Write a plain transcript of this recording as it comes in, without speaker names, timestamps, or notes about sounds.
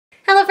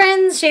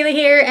friends, Shayla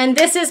here, and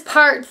this is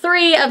part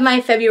 3 of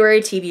my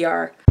February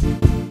TBR.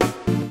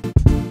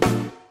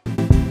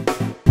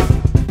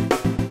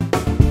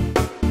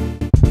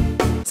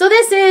 So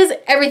this is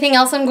everything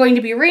else I'm going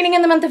to be reading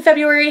in the month of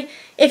February.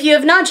 If you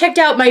have not checked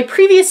out my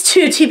previous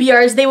 2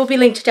 TBRs, they will be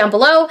linked down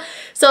below.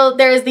 So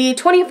there's the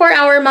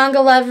 24-hour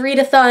Manga Love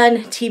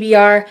Readathon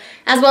TBR,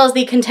 as well as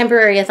the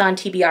Contemporary-a-thon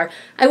TBR.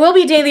 I will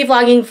be daily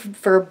vlogging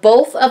for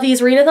both of these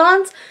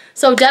readathons,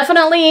 so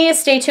definitely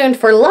stay tuned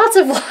for lots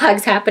of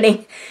vlogs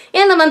happening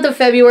in the month of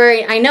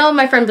February. I know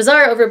my friend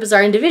Bazaar over at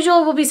Bazaar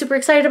Individual will be super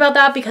excited about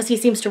that because he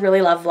seems to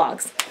really love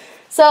vlogs.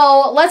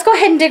 So let's go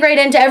ahead and dig right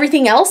into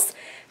everything else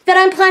that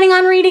I'm planning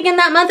on reading in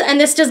that month, and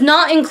this does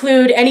not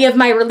include any of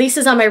my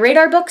releases on my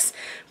radar books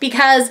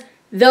because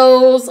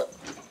those,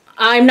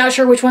 I'm not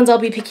sure which ones I'll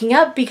be picking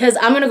up because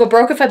I'm gonna go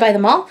broke if I buy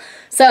them all.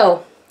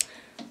 So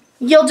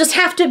you'll just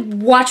have to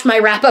watch my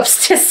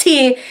wrap-ups to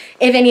see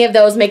if any of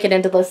those make it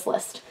into this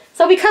list.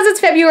 So because it's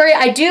February,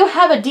 I do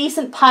have a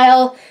decent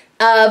pile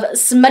of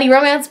smutty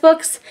romance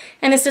books,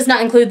 and this does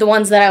not include the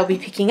ones that I will be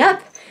picking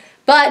up,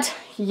 but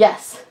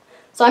yes.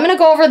 So I'm gonna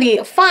go over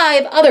the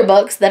 5 other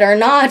books that are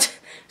not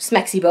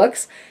smexy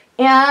books,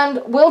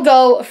 and we'll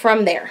go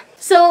from there.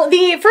 So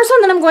the first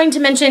one that I'm going to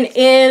mention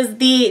is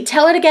the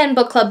Tell It Again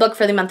book club book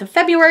for the month of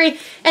February,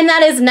 and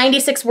that is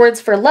 96 Words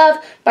for Love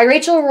by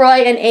Rachel Roy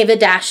and Ava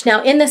Dash.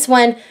 Now in this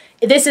one,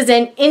 this is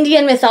an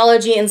Indian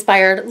mythology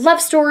inspired love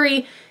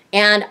story,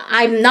 and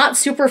I'm not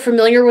super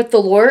familiar with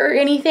the lore or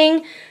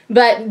anything,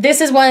 but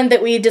this is one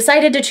that we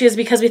decided to choose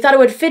because we thought it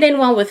would fit in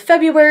well with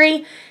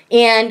February,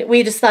 and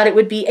we just thought it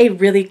would be a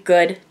really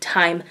good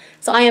time.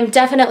 So I am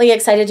definitely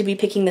excited to be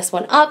picking this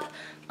one up.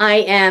 I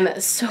am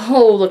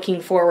so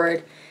looking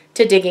forward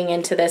to digging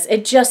into this.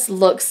 It just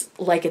looks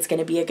like it's going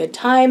to be a good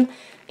time.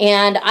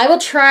 And I will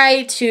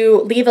try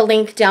to leave a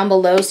link down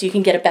below so you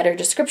can get a better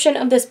description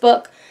of this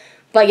book.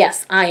 But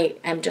yes, I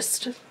am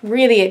just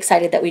really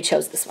excited that we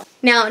chose this one.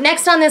 Now,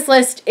 next on this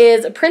list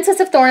is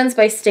Princess of Thorns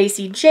by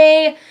Stacey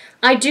J.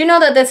 I do know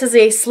that this is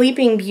a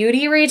Sleeping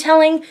Beauty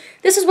retelling.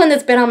 This is one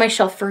that's been on my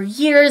shelf for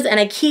years, and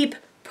I keep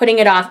putting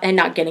it off and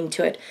not getting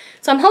to it.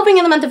 So I'm hoping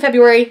in the month of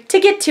February to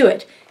get to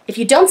it. If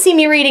you don't see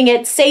me reading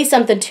it, say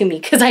something to me,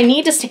 because I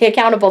need to stay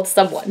accountable to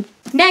someone.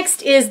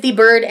 Next is The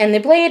Bird and the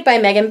Blade by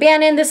Megan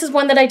Bannon. This is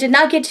one that I did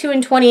not get to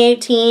in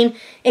 2018.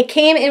 It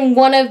came in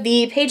one of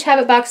the Page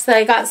Habit boxes that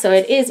I got, so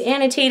it is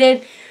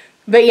annotated.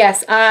 But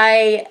yes,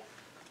 I've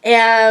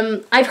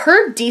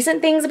heard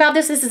decent things about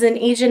this. This is an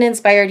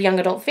Asian-inspired young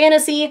adult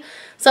fantasy,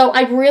 so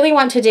I really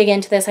want to dig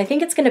into this. I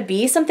think it's going to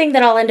be something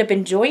that I'll end up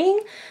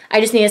enjoying. I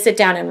just need to sit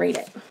down and read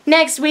it.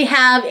 Next, we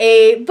have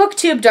a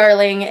BookTube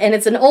darling, and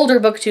it's an older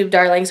BookTube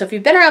darling, so if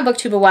you've been around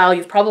BookTube a while,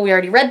 you've probably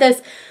already read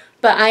this,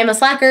 but I am a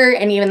slacker,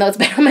 and even though it's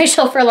been on my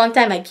shelf for a long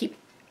time, I keep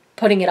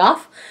putting it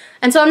off.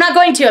 And so I'm not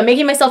going to. I'm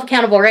making myself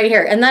accountable right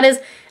here, and that is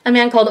A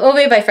Man Called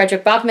Ove by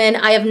Frederick Bachman.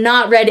 I have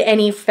not read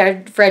any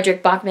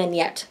Frederick Bachman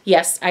yet.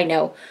 Yes, I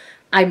know.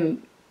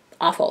 I'm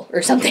awful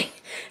or something.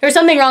 There's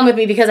something wrong with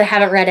me because I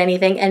haven't read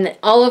anything, and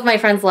all of my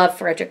friends love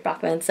Frederick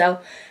Bachman, so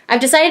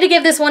I've decided to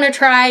give this one a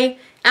try.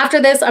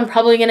 After this, I'm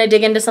probably going to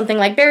dig into something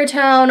like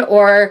Baritone,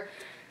 or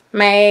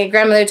My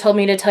Grandmother Told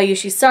Me to Tell You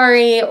She's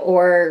Sorry,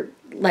 or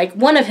like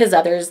one of his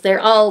others. They're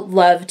all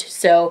loved,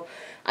 so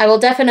I will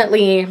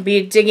definitely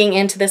be digging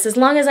into this as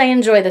long as I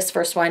enjoy this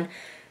first one.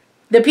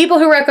 The people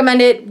who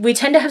recommend it, we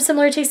tend to have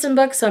similar taste in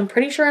books, so I'm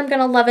pretty sure I'm going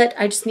to love it.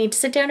 I just need to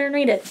sit down and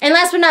read it. And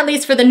last but not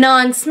least for the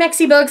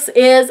non-smexy books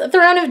is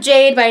Throne of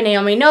Jade by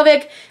Naomi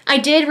Novik. I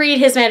did read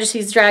His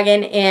Majesty's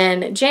Dragon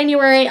in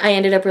January. I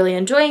ended up really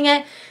enjoying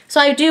it. So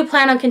I do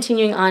plan on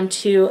continuing on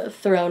to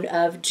Throne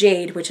of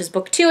Jade, which is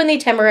book 2 in the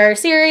TBR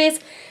series.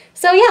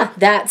 So yeah,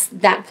 that's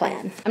that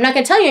plan. I'm not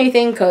going to tell you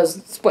anything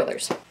because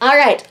spoilers. All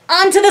right,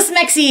 on to the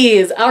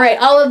smexies. All right,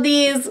 all of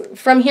these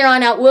from here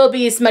on out will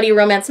be smutty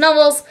romance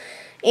novels.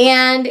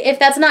 And if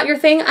that's not your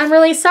thing, I'm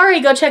really sorry.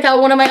 Go check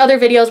out one of my other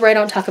videos where I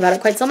don't talk about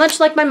it quite so much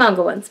like my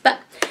manga ones. But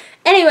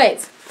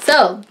anyways,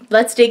 so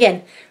let's dig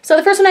in. So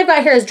the first one I've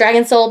got here is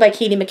Dragon Soul by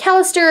Katie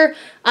McAllister.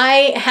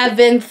 I have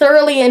been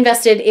thoroughly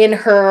invested in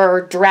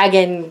her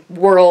Dragon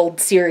World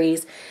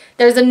series.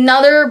 There's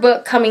another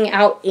book coming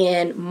out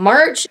in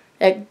March.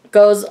 It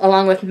goes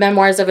along with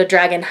Memoirs of a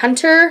Dragon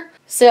Hunter.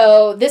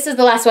 So this is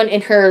the last one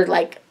in her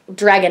like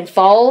Dragon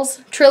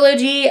Falls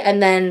trilogy,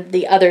 and then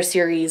the other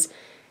series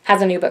has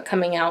a new book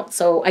coming out.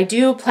 So I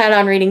do plan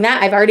on reading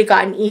that. I've already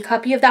got an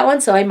e-copy of that one,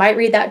 so I might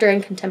read that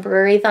during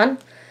Contemporary-a-thon.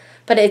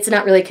 But it's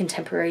not really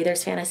contemporary.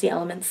 There's fantasy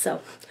elements,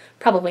 so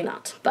probably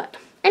not. But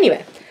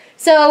anyway.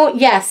 So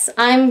yes,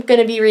 I'm going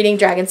to be reading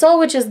Dragon Soul,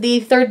 which is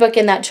the 3rd book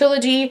in that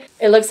trilogy.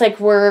 It looks like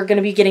we're going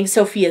to be getting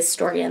Sophia's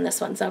story in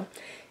this one, so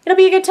it'll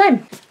be a good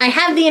time. I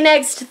have the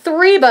next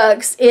 3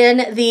 books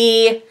in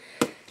the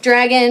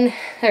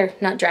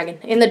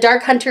in the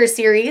Dark Hunter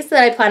series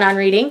that I plan on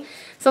reading.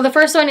 So the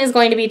first one is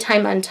going to be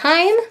Time on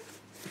Time.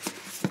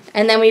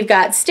 And then we've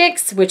got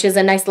Styx, which is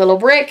a nice little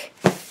brick.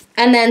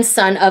 And then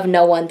Son of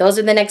No One. Those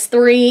are the next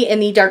 3 in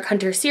the Dark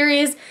Hunter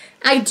series.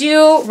 I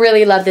do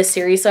really love this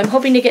series, so I'm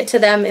hoping to get to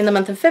them in the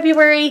month of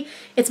February.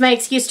 It's my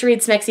excuse to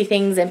read smexy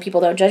things, and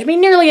people don't judge me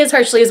nearly as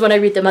harshly as when I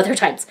read them other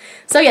times.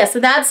 So yeah, so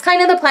that's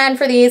kind of the plan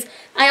for these.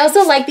 I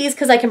also like these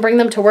because I can bring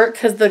them to work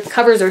because the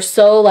covers are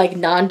so like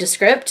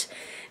nondescript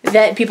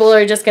that people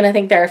are just going to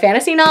think they're a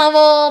fantasy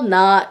novel,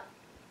 not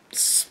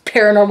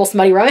paranormal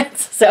smutty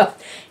romance. So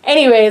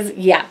anyways,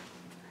 yeah.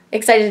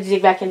 Excited to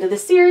dig back into the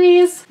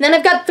series. Then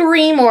I've got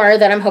 3 more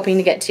that I'm hoping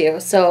to get to.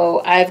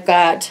 So I've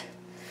got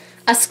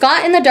A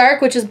Scot in the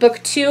Dark, which is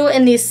book 2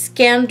 in the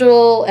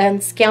Scandal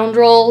and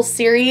Scoundrel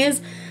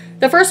series.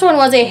 The first one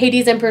was a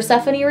Hades and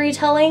Persephone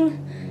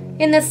retelling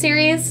in this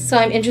series, so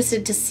I'm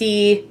interested to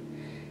see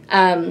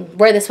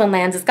where this one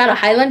lands. It's got a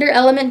Highlander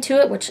element to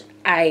it, which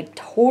I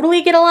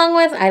totally get along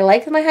with. I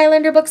like my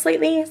Highlander books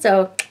lately,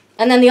 so.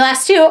 And then the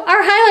last 2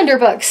 are Highlander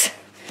books.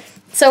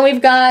 So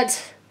we've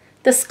got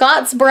The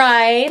Scots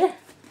Bride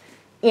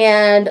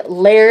and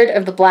Laird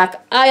of the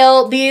Black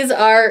Isle. These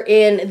are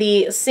in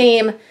the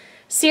same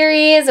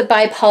series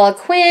by Paula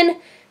Quinn.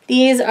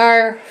 These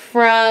are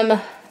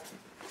from,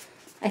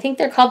 I think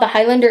they're called the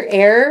Highlander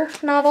Heir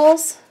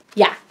novels.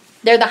 Yeah,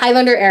 they're the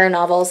Highlander Heir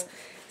novels.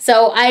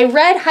 So I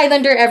read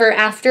Highlander Ever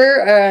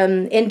After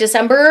in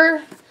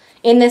December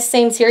in this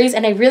same series,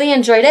 and I really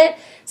enjoyed it.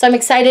 So I'm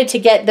excited to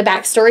get the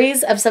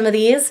backstories of some of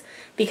these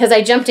because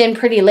I jumped in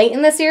pretty late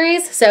in the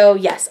series. So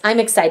yes, I'm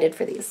excited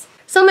for these.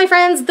 So my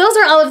friends, those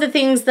are all of the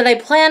things that I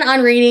plan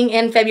on reading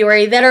in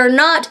February that are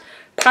not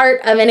part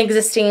of an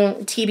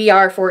existing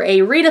TBR for a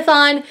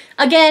readathon.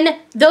 Again,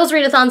 those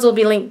readathons will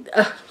be linked,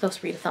 those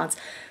readathons.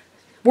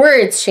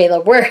 Words,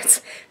 Shayla,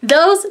 words.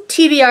 Those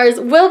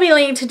TBRs will be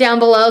linked down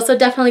below, so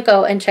definitely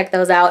go and check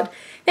those out.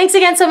 Thanks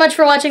again so much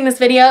for watching this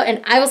video,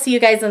 and I will see you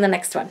guys in the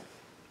next one.